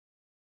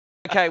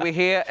Okay, we're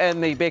here in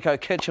the Beko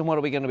kitchen. What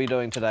are we going to be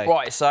doing today?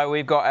 Right, so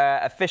we've got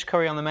a fish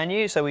curry on the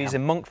menu. So we're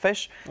using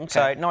monkfish. Okay.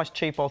 So nice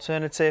cheap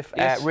alternative.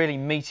 Yes. Really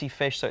meaty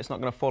fish, so it's not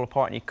going to fall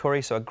apart in your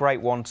curry. So a great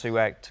one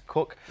to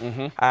cook.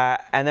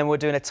 And then we're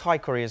doing a Thai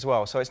curry as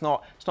well. So it's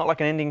not like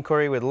an Indian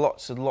curry with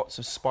lots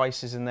of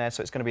spices in there.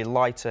 So it's going to be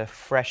lighter,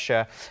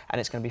 fresher,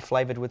 and it's going to be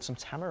flavoured with some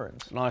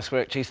tamarind. Nice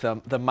work. Geez, the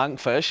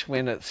monkfish,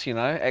 when it's, you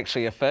know,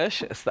 actually a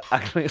fish, it's the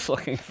ugliest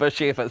looking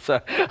fish ever. So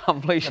I'm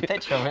pleased. A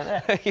picture of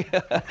it there.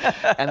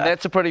 Yeah. And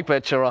that's a pretty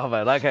picture of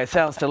it. Okay,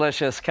 sounds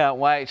delicious. Can't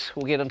wait.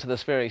 We'll get into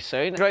this very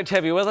soon. Great to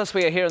have you with us.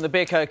 We are here in the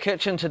Beko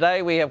kitchen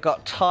today. We have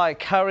got Thai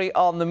curry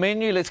on the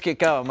menu. Let's get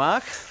going,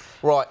 Mark.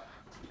 Right.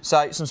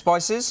 So some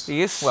spices.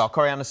 Yes. Well,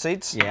 coriander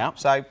seeds. Yeah.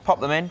 So pop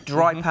them in.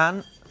 Dry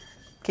pan.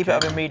 Keep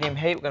it over medium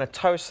heat. We're going to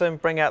toast them,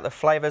 bring out the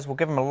flavours. We'll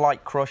give them a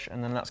light crush,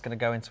 and then that's going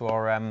to go into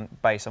our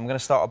base. I'm going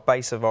to start a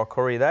base of our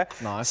curry there.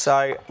 Nice.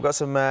 So we've got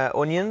some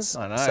onions.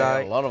 I know,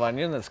 So a lot of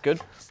onion. That's good.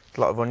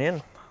 a lot of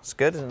onion. It's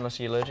good, unless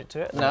you're allergic to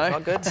it. No. It's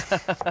not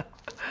good.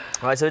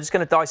 Right, so we're just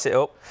going to dice it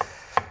up,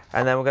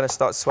 and then we're going to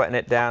start sweating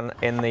it down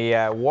in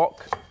the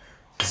wok.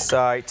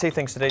 So two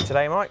things to do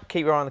today, Mike.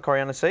 Keep your eye on the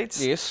coriander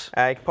seeds. Yes.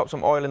 You can pop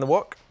some oil in the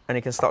wok, and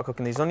you can start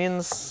cooking these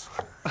onions.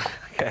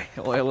 Okay,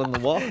 oil in the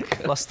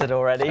wok. Mustard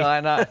already. I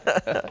know.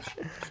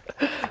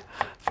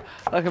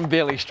 I can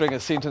barely string a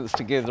sentence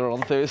together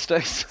on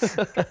Thursdays.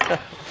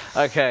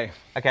 Okay.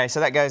 Okay, so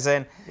that goes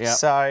in. Yeah.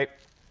 So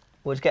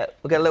we'll get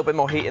a little bit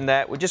more heat in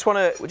there. We just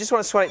want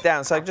to sweat it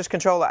down. So just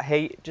control that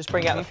heat. Just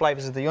bring out the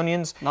flavours of the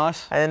onions.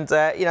 Nice. And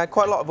you know,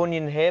 quite a lot of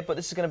onion here, but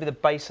this is going to be the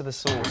base of the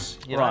sauce.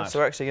 You know? Right. So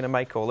we're actually going to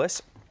make all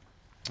this.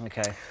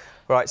 Okay.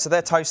 Right. So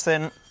they're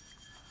toasting,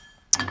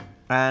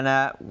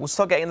 and we'll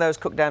start getting those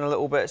cooked down a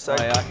little bit. So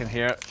Oh, yeah, I can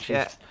hear it. She's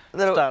yeah, a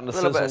little starting to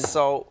bit of sizzle.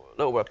 salt, a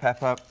little bit of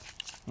pepper,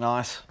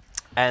 Nice.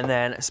 and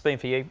then a spoon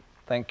for you.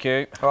 Thank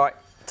you. All right.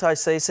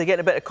 Toast these. So you're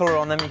getting a bit of colour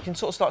on them. You can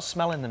sort of start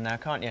smelling them now,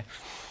 can't you?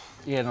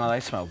 Yeah, no, they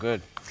smell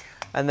good.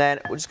 And then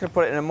we're just going to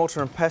put it in a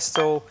mortar and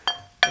pestle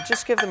and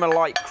just give them a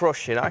light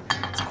crush, you know.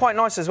 It's quite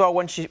nice as well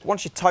once you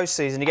toast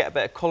these and you get a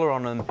bit of colour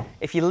on them.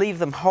 If you leave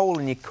them whole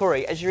in your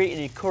curry, as you're eating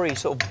your curry, you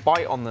sort of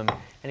bite on them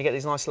and you get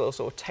these nice little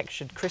sort of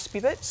textured crispy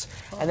bits.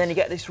 And then you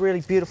get this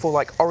really beautiful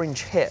like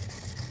orange hit.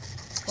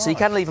 So you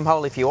can leave them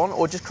whole if you want,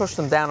 or just crush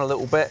them down a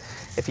little bit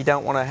if you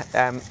don't want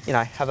to, you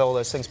know, have all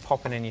those things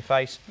popping in your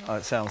face. Oh,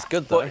 it sounds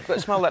good though.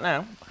 But smell that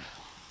now.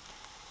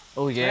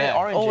 Oh yeah. Yeah,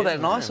 orange, oh, that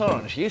isn't nice it?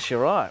 orange. Yes,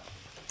 you're right.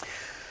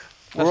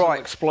 That's Right.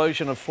 an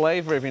explosion of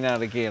flavour every now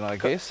and again, I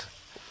guess.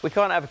 We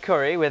can't have a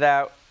curry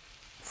without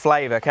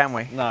flavour, can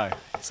we? No.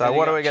 So And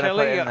what you are we got going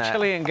to put chilli, in you got there?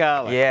 chilli and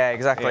garlic. Yeah,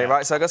 exactly. Yeah.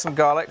 Right, so I've got some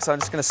garlic, so I'm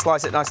just going to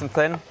slice it nice and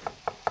thin. And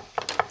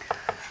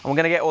we're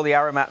going to get all the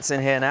aromats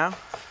in here now.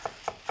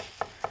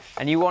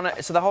 And you want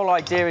to, so the whole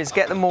idea is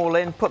get them all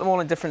in, put them all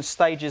in different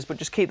stages, but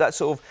just keep that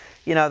sort of,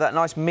 you know, that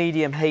nice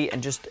medium heat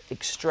and just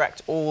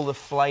extract all the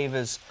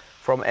flavours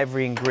from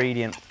every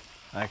ingredient.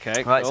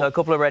 Okay, Right, cool. so a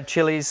couple of red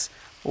chilies,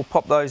 we'll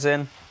pop those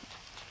in.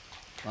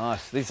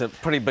 Nice. These are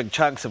pretty big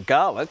chunks of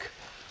garlic.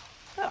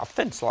 Oh,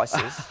 thin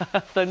slices.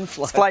 Thin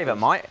slices. Flavour,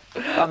 mate.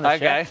 I'm the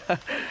chef.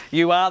 Okay.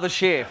 You are the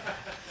chef,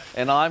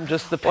 and I'm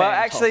just the pan Well,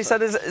 actually,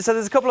 tosser. so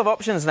there's a couple of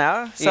options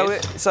now. So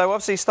Yes. so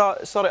obviously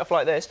start it off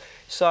like this.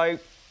 So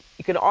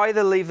you can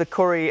either leave the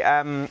curry,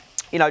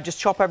 you know, just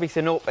chop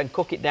everything up and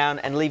cook it down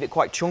and leave it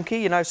quite chunky,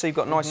 you know, so you've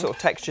got nice sort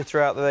of texture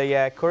throughout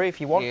the curry if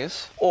you want.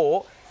 Yes.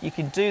 Or you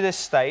can do this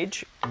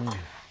stage.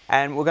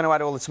 And we're going to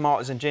add all the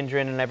tomatoes and ginger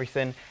in and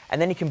everything, and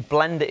then you can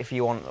blend it if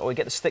you want, or you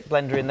get the stick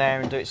blender in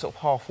there and do it sort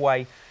of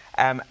halfway,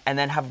 and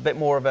then have a bit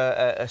more of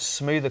a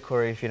smoother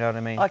curry, if you know what I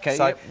mean. Okay,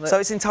 So, yep. so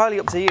it's entirely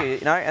up to you, you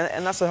know,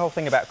 and that's the whole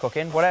thing about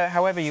cooking.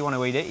 However you want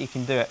to eat it, you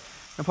can do it.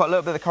 I'm going to put a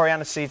little bit of the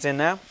coriander seeds in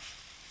now.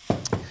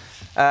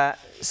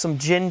 Some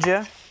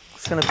ginger,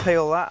 just going to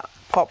peel that,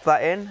 pop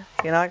that in,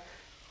 you know,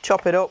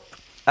 chop it up.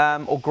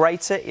 Or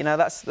grate it, you know,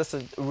 that's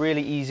a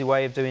really easy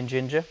way of doing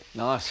ginger.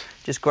 Nice.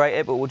 Just grate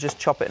it, but we'll just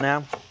chop it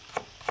now.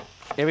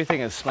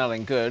 Everything is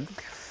smelling good.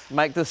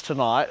 Make this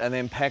tonight and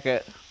then pack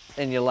it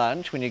in your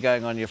lunch when you're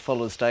going on your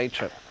Fuller's Day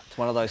trip. It's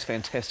one of those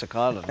fantastic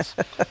islands.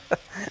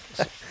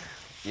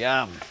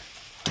 Yum.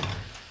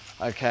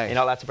 Okay. You're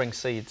not allowed to bring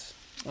seeds.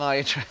 Oh, there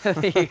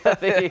you go.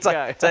 There you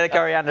go. Take the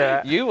coriander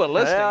out. You were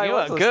listening. Yeah, I you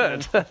was are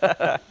good.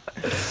 listening.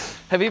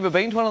 Have you ever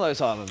been to one of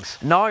those islands?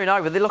 No,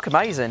 but they look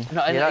amazing.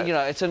 No, and, you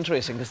know? it's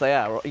interesting because they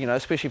are, you know,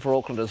 especially for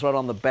Aucklanders, right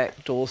on the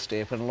back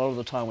doorstep, and a lot of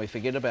the time we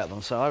forget about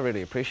them. So I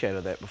really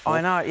appreciated that before.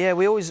 I know. Yeah,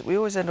 we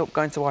always end up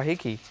going to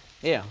Waiheke.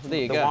 Yeah, there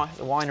you go.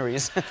 The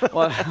wineries.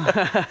 Well,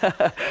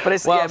 but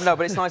it's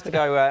but it's nice to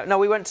go. No,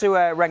 we went to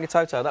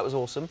Rangitoto. That was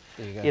awesome.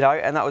 There you go. You know,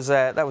 and that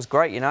was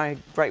great. You know,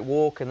 great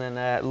walk and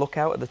then look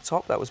out at the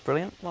top. That was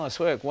brilliant. nice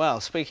work. Well,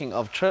 speaking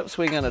of trips,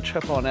 we're going to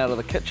trip on out of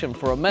the kitchen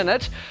for a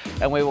minute,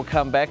 and we will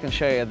come back and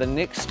show you the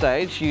next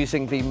stage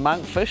using the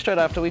monkfish straight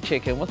after we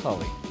check in with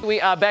Holly. We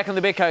are back in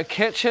the Beko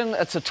kitchen.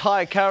 It's a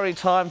Thai curry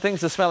time.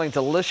 Things are smelling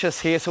delicious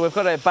here. So we've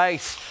got our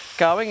base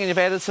going, and you've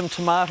added some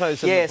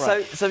tomatoes in the Yeah,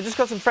 front. so we've just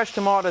got some fresh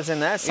tomatoes in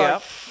there. So Yeah.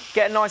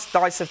 get a nice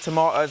dice of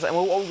tomatoes, and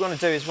what we're going to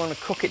do is we're going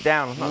to cook it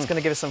down. That's going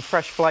to give us some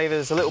fresh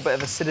flavours, a little bit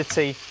of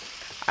acidity,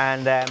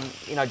 and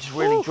you know, just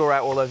really draw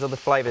out all those other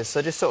flavours.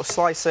 So just sort of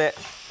slice it,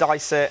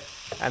 dice it,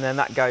 and then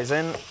that goes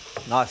in.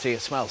 Nice, it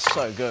smells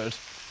so good.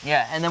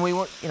 Yeah, and then we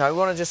want, you know, we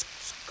want to just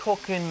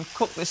cook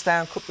this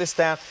down.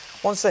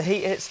 Once the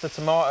heat hits the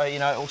tomato, you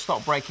know, it will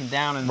start breaking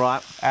down and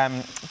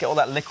get all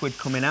that liquid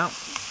coming out,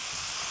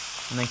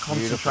 and then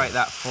concentrate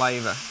that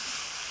flavour.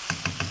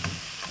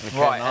 Okay,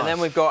 right, nice. and then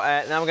we've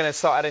got, now we're going to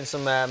start adding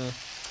some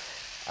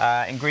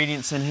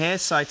ingredients in here.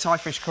 So Thai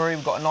fish curry,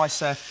 we've got a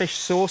nice fish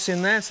sauce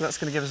in there, so that's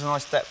going to give us a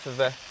nice depth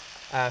of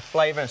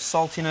flavour and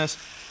saltiness.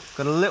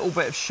 Got a little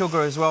bit of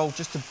sugar as well,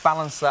 just to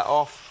balance that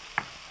off,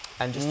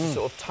 and just to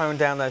sort of tone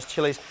down those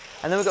chilies.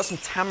 And then we've got some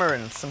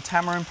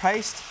tamarind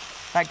paste.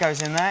 That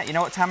goes in there. You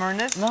know what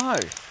tamarind is? No.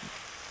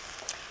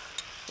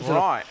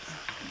 Right.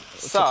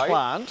 It's a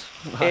plant.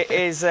 It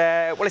is,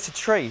 well, it's a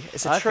tree.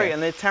 It's a tree, Okay.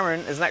 and the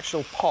tamarind is an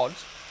actual pod.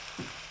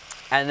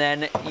 And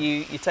then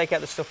you take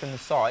out the stuff in the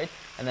side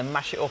and then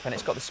mash it up, and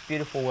it's got this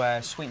beautiful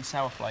sweet and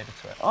sour flavour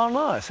to it. Oh,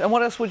 nice. And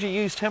what else would you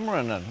use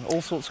tamarind in?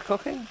 All sorts of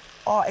cooking?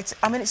 Oh,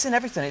 I mean, it's in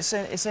everything. It's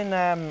in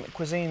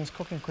cuisines,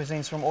 cooking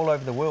cuisines from all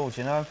over the world,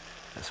 you know.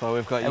 That's why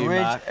we've got you,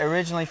 Mark.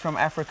 Originally from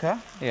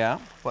Africa, Yeah.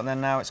 but then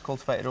now it's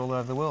cultivated all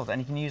over the world. And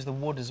you can use the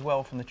wood as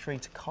well from the tree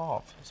to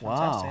carve. It's Wow.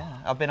 fantastic,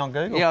 yeah. I've been on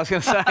Google. Yeah, I was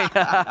going to say.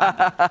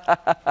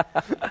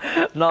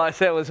 Nice,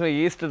 that was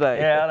me yesterday.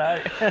 Yeah,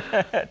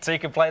 I know. So you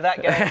can play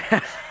that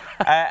game.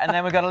 And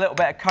then we've got a little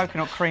bit of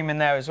coconut cream in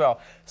there as well.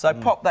 So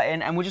pop that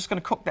in, and we're just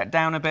going to cook that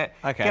down a bit,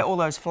 Okay. get all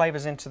those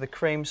flavours into the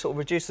cream, sort of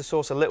reduce the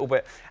sauce a little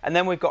bit. And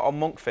then we've got our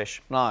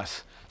monkfish.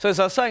 Nice. So as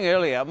I was saying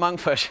earlier,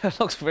 monkfish, it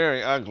looks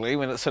very ugly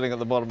when it's sitting at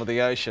the bottom of the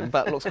ocean,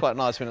 but it looks quite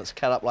nice when it's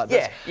cut up like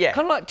this. Yeah.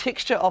 Kind of like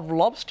texture of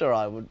lobster,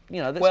 I would, you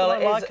know, that's what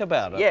I like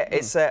about it. Yeah,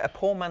 it's a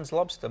poor man's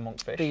lobster,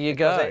 monkfish. There you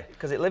go.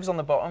 Because it lives on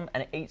the bottom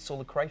and it eats all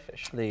the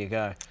crayfish. There you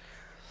go.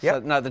 Yep. So,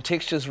 no, the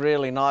texture's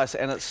really nice,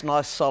 and it's a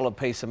nice solid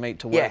piece of meat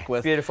to work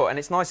with. Beautiful, and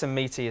it's nice and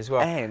meaty as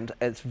well. And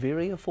it's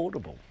very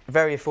affordable.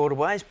 Very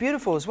affordable, and it's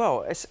beautiful as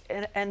well.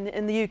 And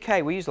in the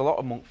UK, we use a lot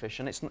of monkfish,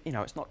 and it's, you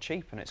know, it's not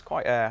cheap, and it's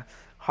quite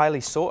highly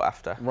sought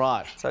after.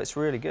 Right. So it's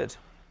really good.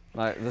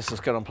 No, this is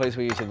good. I'm pleased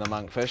we're using the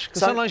monkfish. Because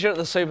So- sometimes you're at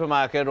the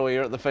supermarket or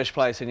you're at the fish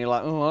place and you're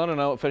like, oh, I don't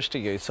know what fish to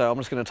use. So I'm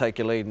just going to take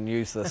your lead and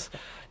use this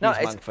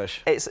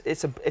monkfish.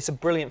 It's a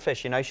brilliant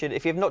fish. You know,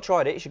 if you've not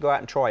tried it, you should go out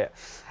and try it.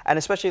 And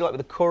especially like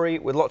with the curry,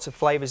 with lots of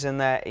flavours in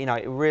there, you know,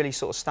 it really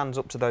sort of stands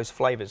up to those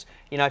flavours.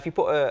 You know, if you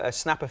put a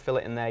snapper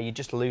fillet in there, you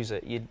just lose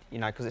it. You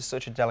know, because it's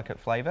such a delicate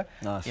flavour.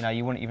 Nice. You know,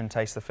 you wouldn't even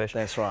taste the fish.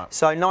 That's right.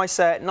 So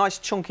nice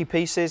chunky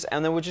pieces,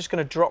 and then we're just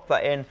going to drop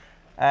that in.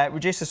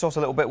 Reduce the sauce a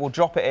little bit, we'll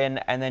drop it in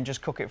and then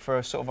just cook it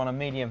for sort of on a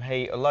medium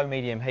heat, a low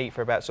medium heat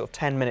for about sort of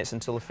 10 minutes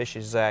until the fish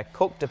is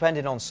cooked,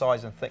 depending on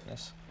size and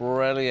thickness.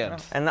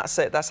 Brilliant. And that's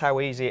it, that's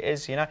how easy it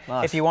is, you know.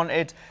 Nice. If you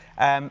wanted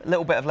a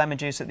little bit of lemon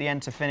juice at the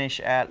end to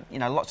finish, you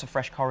know, lots of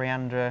fresh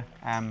coriander.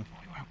 We won't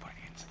put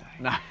it in today.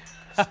 No.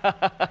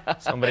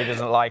 Somebody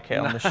doesn't like it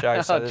on the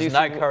show, so there's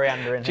no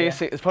coriander in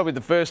Jesse, here. it's probably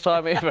the first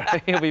time ever.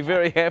 He'll be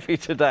very happy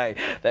today.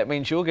 That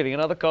means you're getting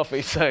another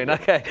coffee soon.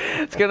 Okay,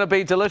 it's going to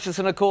be delicious.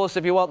 And of course,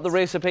 if you want the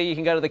recipe, you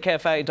can go to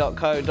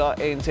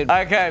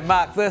thecafe.co.nz. Okay,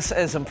 Mark, this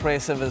is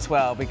impressive as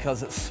well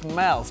because it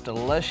smells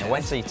delicious.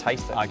 Wait till you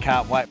taste it. I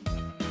can't wait.